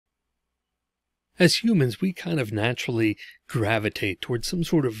As humans, we kind of naturally gravitate towards some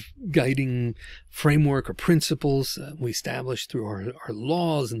sort of guiding framework or principles we establish through our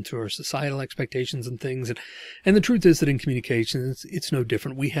laws and through our societal expectations and things. And the truth is that in communication, it's no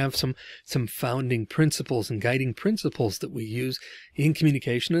different. We have some founding principles and guiding principles that we use in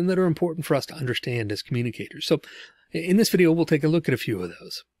communication and that are important for us to understand as communicators. So in this video, we'll take a look at a few of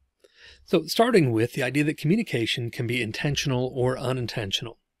those. So starting with the idea that communication can be intentional or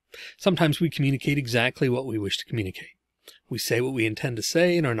unintentional. Sometimes we communicate exactly what we wish to communicate. We say what we intend to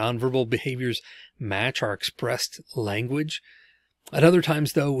say, and our nonverbal behaviors match our expressed language. At other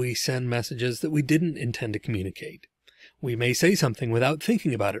times, though, we send messages that we didn't intend to communicate. We may say something without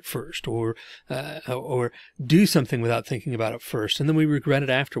thinking about it first, or do something without thinking about it first, and then we regret it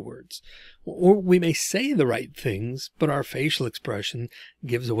afterwards. Or we may say the right things, but our facial expression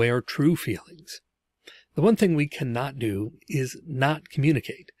gives away our true feelings. The one thing we cannot do is not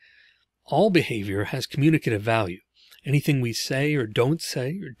communicate. All behavior has communicative value. Anything we say or don't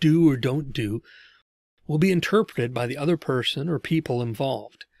do will be interpreted by the other person or people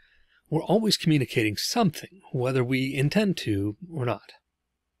involved. We're always communicating something, whether we intend to or not.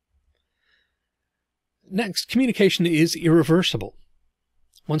 Next, communication is irreversible.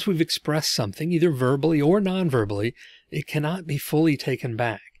 Once we've expressed something, either verbally or non-verbally, it cannot be fully taken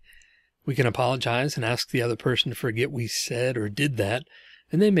back. We can apologize and ask the other person to forget we said or did that,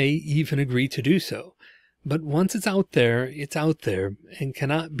 and they may even agree to do so. But once it's out there and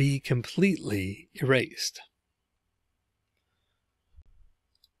cannot be completely erased.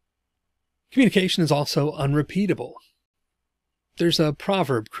 Communication is also unrepeatable. There's a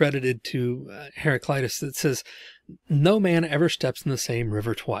proverb credited to Heraclitus that says, "No man ever steps in the same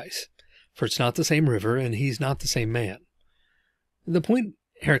river twice, for it's not the same river and he's not the same man." The point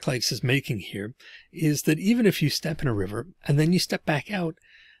Heraclitus is making here is that even if you step in a river and then you step back out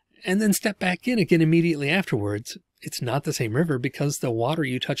and then step back in again immediately afterwards, it's not the same river because the water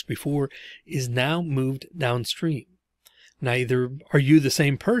you touched before is now moved downstream. Neither are you the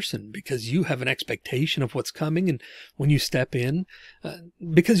same person because you have an expectation of what's coming and when you step in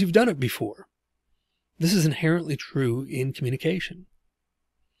because you've done it before. This is inherently true in communication.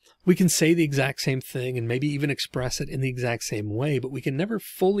 We can say the exact same thing and maybe even express it in the exact same way, but we can never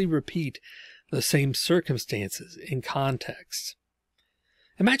fully repeat the same circumstances in contexts.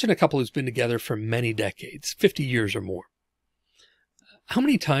 Imagine a couple who's been together for many decades, 50 years or more. How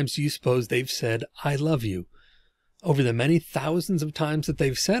many times do you suppose they've said, "I love you," over the many thousands of times that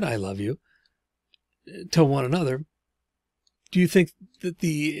they've said, "I love you," to one another? Do you think that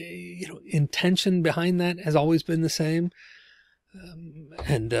the intention behind that has always been the same?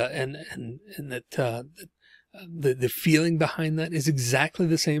 And that the feeling behind that is exactly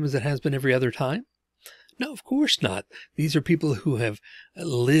the same as it has been every other time? No, of course not. These are people who have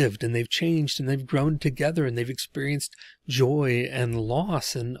lived and they've changed and they've grown together and they've experienced joy and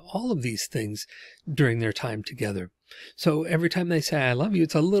loss and all of these things during their time together. So every time they say, "I love you,"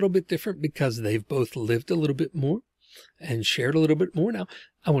 it's a little bit different because they've both lived a little bit more and shared a little bit more. Now,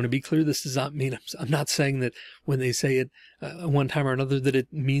 I want to be clear. This does not mean, I'm not saying that when they say it one time or another that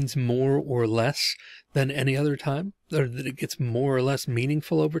it means more or less than any other time, or that it gets more or less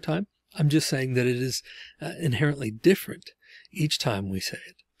meaningful over time. I'm just saying that it is inherently different each time we say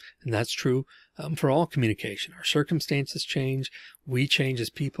it. And that's true for all communication. Our circumstances change, we change as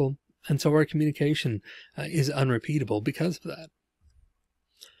people, and so our communication is unrepeatable because of that.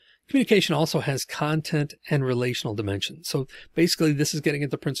 Communication also has content and relational dimensions. So basically this is getting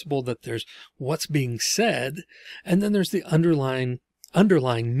at the principle that there's what's being said, and then there's the underlying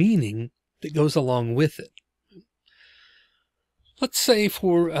meaning that goes along with it. Let's say,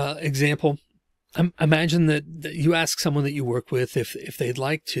 for example, imagine that you ask someone that you work with if they'd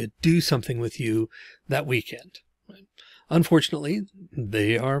like to do something with you that weekend. Right? Unfortunately,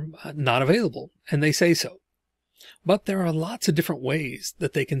 they are not available, and they say so. But there are lots of different ways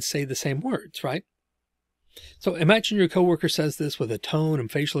that they can say the same words, right? So imagine your coworker says this with a tone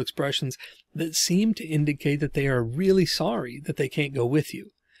and facial expressions that seem to indicate that they are really sorry that they can't go with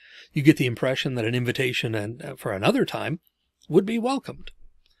you. You get the impression that an invitation for another time would be welcomed.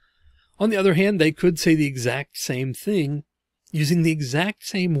 On the other hand, they could say the exact same thing using the exact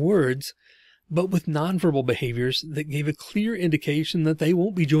same words, but with nonverbal behaviors that gave a clear indication that they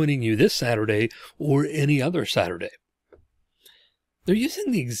won't be joining you this Saturday or any other Saturday. They're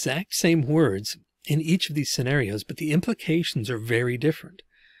using the exact same words in each of these scenarios, but the implications are very different.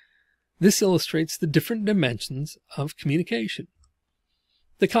 This illustrates the different dimensions of communication.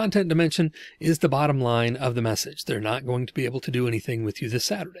 The content dimension is the bottom line of the message. They're not going to be able to do anything with you this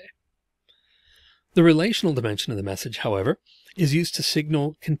Saturday. The relational dimension of the message, however, is used to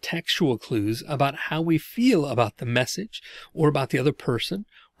signal contextual clues about how we feel about the message or about the other person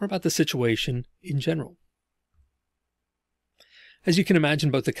or about the situation in general. As you can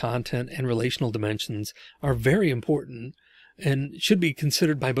imagine, both the content and relational dimensions are very important and should be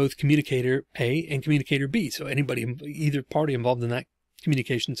considered by both communicator A and communicator B. So anybody, either party involved in that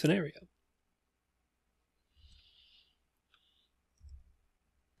communication scenario.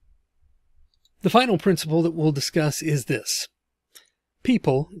 The final principle that we'll discuss is this: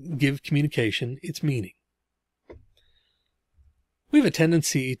 people give communication its meaning. We have a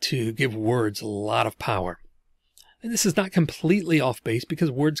tendency to give words a lot of power. And this is not completely off base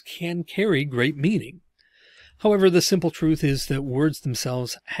because words can carry great meaning. However, the simple truth is that words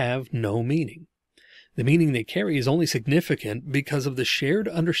themselves have no meaning. The meaning they carry is only significant because of the shared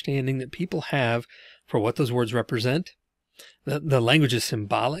understanding that people have for what those words represent. The language is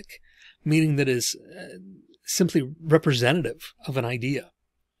symbolic, meaning that is simply representative of an idea.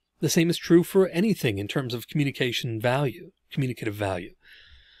 The same is true for anything in terms of communicative value.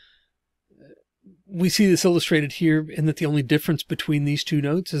 We see this illustrated here in that the only difference between these two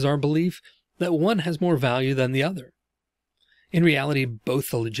notes is our belief that one has more value than the other. In reality, both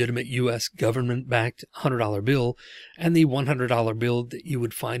the legitimate U.S. government-backed $100 bill and the $100 bill that you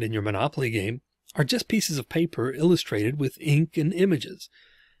would find in your Monopoly game are just pieces of paper illustrated with ink and images.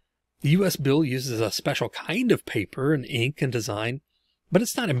 The U.S. bill uses a special kind of paper and ink and design, but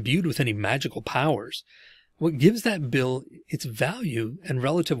it's not imbued with any magical powers. What gives that bill its value and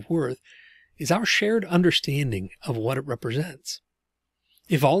relative worth is our shared understanding of what it represents.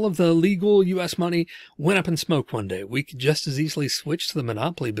 If all of the legal U.S. money went up in smoke one day, we could just as easily switch to the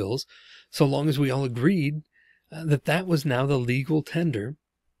Monopoly bills, so long as we all agreed that that was now the legal tender,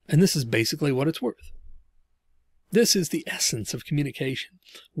 and this is basically what it's worth. This is the essence of communication.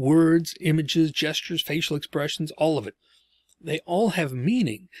 Words, images, gestures, facial expressions, all of it. They all have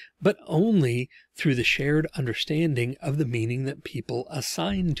meaning, but only through the shared understanding of the meaning that people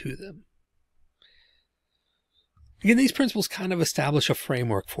assign to them. Again, these principles kind of establish a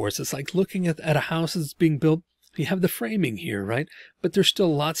framework for us. It's like looking at a house that's being built. You have the framing here, right? But there's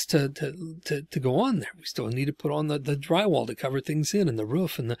still lots to go on there. We still need to put on the drywall to cover things in, and the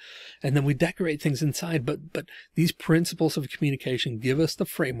roof, and then we decorate things inside. But these principles of communication give us the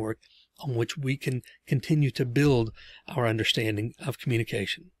framework on which we can continue to build our understanding of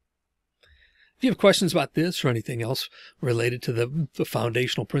communication. If you have questions about this or anything else related to the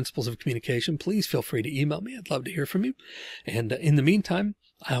foundational principles of communication, please feel free to email me. I'd love to hear from you. And in the meantime,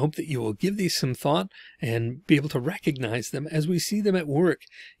 I hope that you will give these some thought and be able to recognize them as we see them at work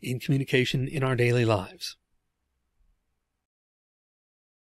in communication in our daily lives.